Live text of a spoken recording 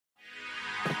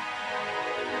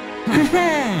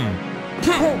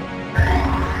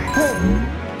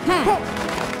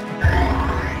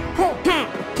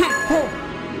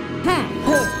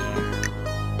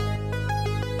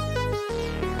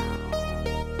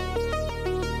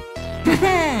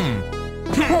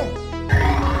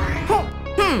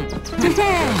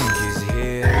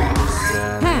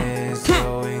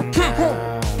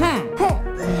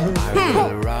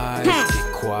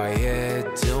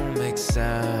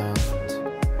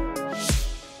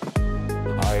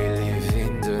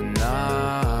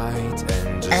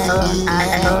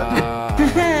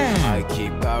I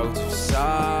keep out of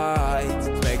sight,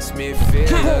 it makes me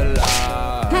feel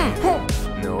alive.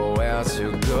 Nowhere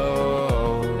to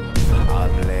go,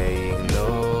 I'm laying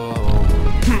low.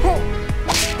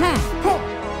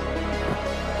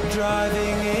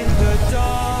 Driving in the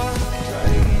dark,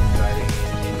 driving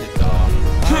in the dark.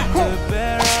 I'm the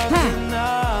bear of the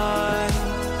night.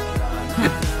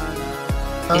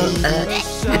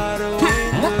 Shadow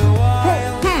in the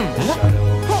wild,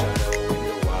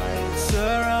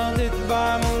 surrounded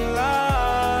by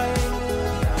moonlight.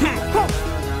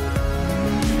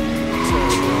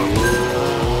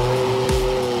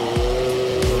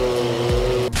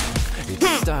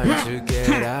 It's time to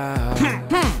get out.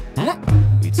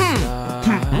 It's time.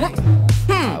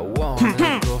 I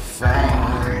wanna go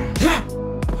far,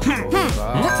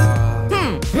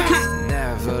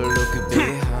 never look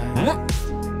behind.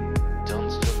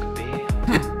 Don't look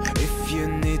behind. If you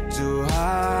need to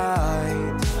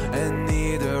hide and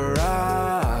need a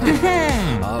ride,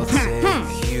 I'll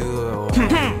take you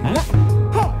away.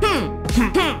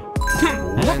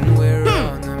 When we're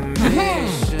on a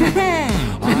mission,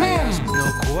 I ask no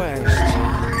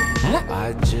question, I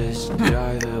just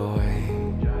drive away.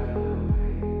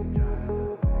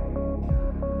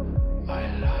 I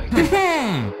like it.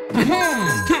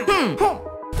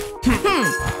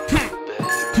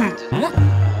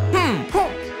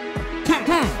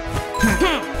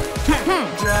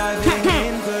 Driving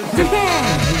in the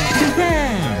dark,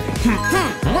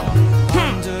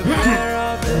 I'm the bear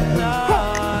of the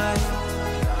night.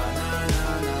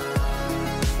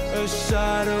 A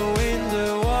shadow in the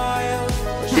wild,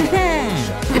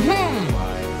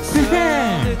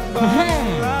 surrounded by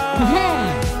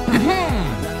moonlight.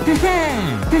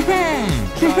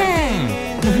 Driving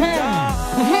in the dark,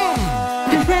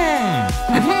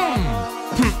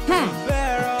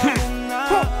 bear of the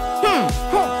night.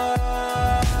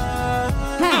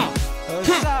 A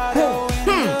shadow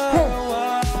in the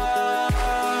wild,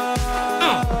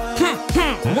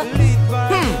 lead by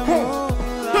the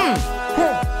moonlight.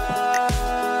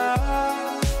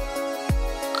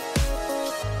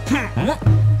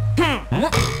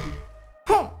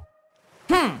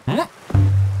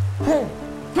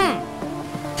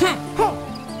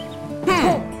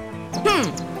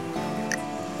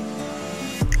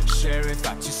 Sheriff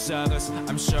at your service,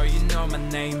 I'm sure you know my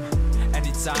name.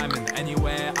 Anytime and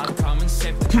anywhere, I'll come and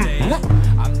save the day.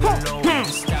 I'm the law in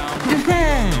this town,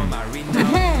 no my renown. No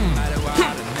matter what, I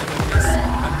never miss.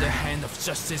 I'm the hand of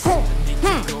justice. I need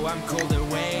to go, I'm called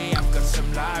away. I've got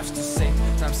some lives to save.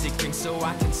 I'm seeking so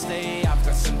I can stay. I've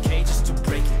got some cages to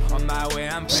break. On my way,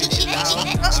 I'm pretty loud.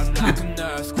 I'm like an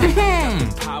earthquake. Got the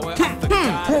power of the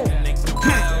God that can make the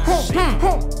world shake.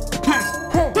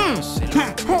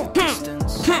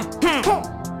 Distance.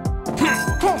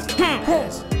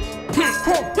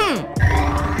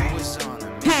 Always on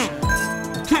a mission.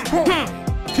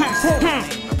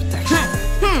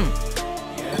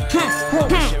 I'm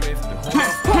the sheriff, the horn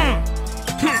of power.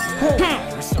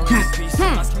 Restoring the peace,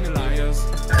 masking the liars.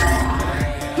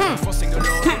 Enforcing the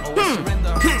law, they always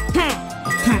surrender.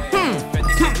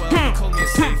 Defending the world, call me a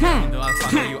savior. You know I'll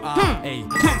find where you are. Hey,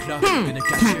 clock, gonna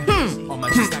catch you. On my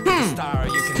just like a star,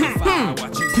 you can defy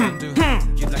what you can do.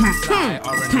 You'd like to fly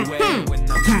or run away. When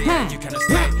I'm here, you cannot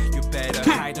stay. You better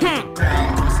hide on the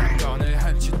ground, cause I'm gonna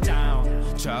hunt you down.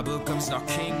 Trouble comes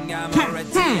knocking, I'm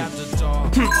already at the door.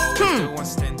 Always the one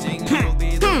standing, you'll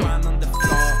be the one on the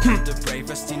floor. The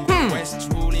bravest in the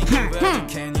west, ruling over the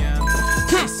canyon.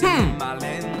 Chasing my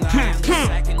land, I am the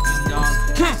second to none.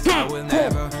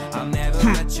 I'll never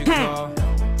let you go.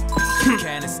 You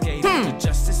can't escape the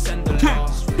justice and the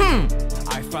laws.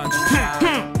 I found your child,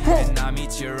 and I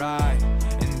meet your eye.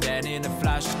 And then in a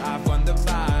flash, I've won the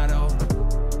battle.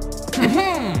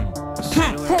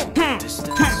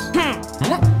 Distance.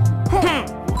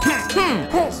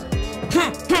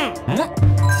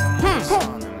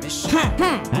 On a mission.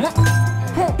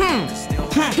 Still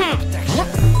protection.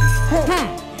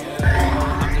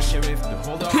 I'm the sheriff, the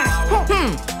holder of power.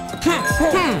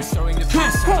 Restoring the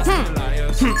peace, busting the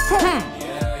liars. Enforcing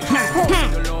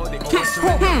the law, they always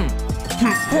surrender.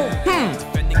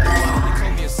 Defending the world, they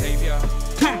call me a savior.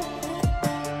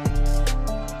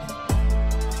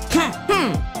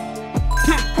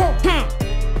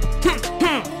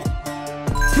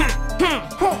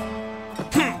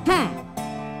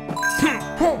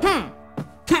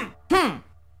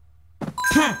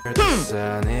 The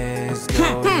sun is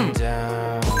going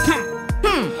down.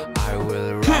 I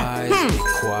will rise, be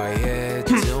quiet,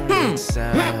 don't make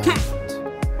sound.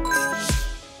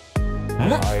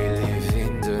 I live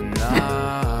in the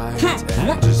night,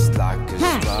 and just like a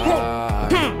spy,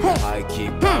 I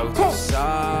keep out of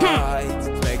sight.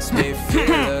 It makes me feel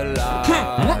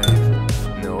alive.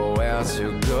 Nowhere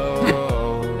to go,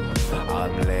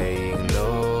 I'm laying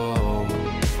low.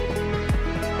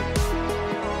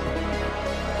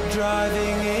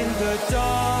 Driving in the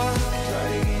dark,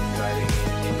 driving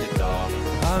in the dark.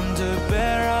 I'm the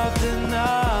bear of the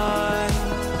night,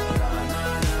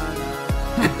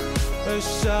 a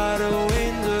shadow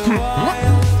in the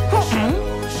wild, a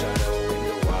shadow in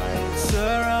the wild,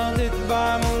 surrounded by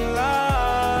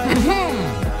moonlight.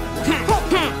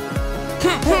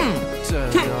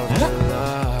 Turn off the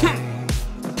light.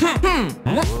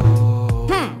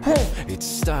 Whoa,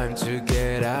 it's time to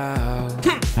get out.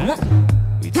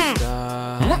 It's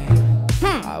time.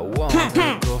 I want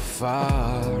to go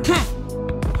far,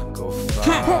 go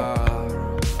far.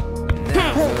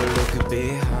 Never look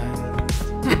behind.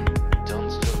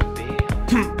 Don't look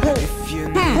behind. If you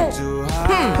need to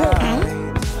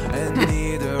hide and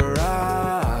need a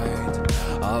ride,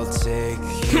 I'll take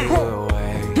you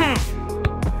away.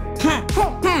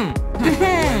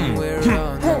 When we're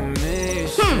on a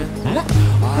mission,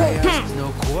 I ask no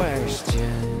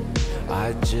question,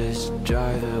 I just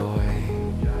drive away.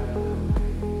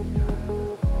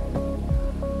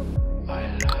 I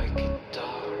like it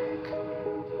dark.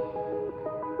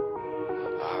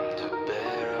 I'm the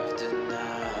bear of the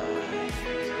night.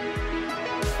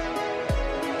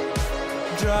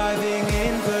 Driving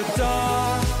in the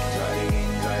dark, driving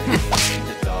in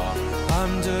the dark.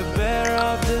 I'm the bear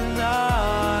of the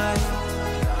night,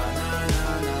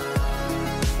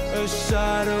 a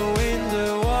shadow in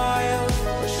the wild,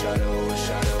 a shadow in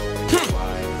the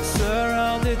wild,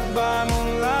 surrounded by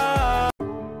moonlight.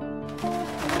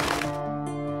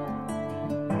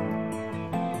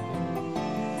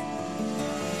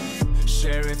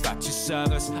 Sheriff at your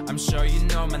service, I'm sure you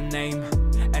know my name.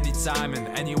 Anytime and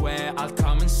anywhere, I'll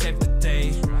come and save the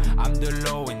day. I'm the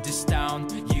law in this town,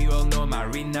 you all know my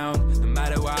renown. No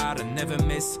matter what, I never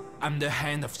miss, I'm the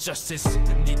hand of justice.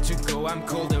 I need to go, I'm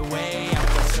called away. I've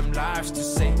got some lives to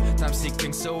save, time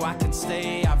seeking so I can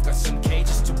stay. I've got some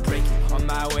cages to break, on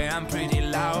my way I'm pretty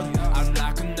loud. I'm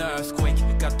like an earthquake,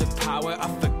 got the power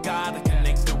of a god that can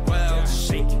make the world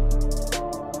shake.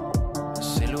 A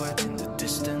silhouette in the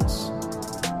distance,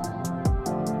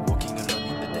 walking alone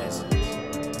in the desert.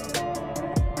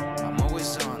 I'm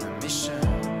always on a mission,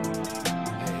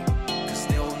 hey, cause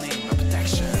they all need my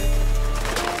protection.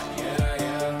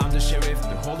 I'm the sheriff,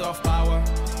 the holder of power,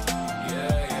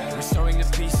 restoring the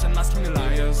peace and masking the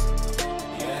liars,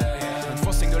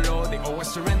 enforcing the law, they always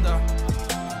surrender,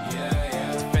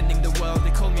 defending the world,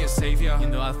 they call me a savior. You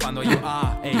know I'll find where you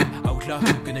are, hey, outlaw,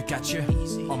 gonna catch you.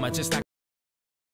 On my just like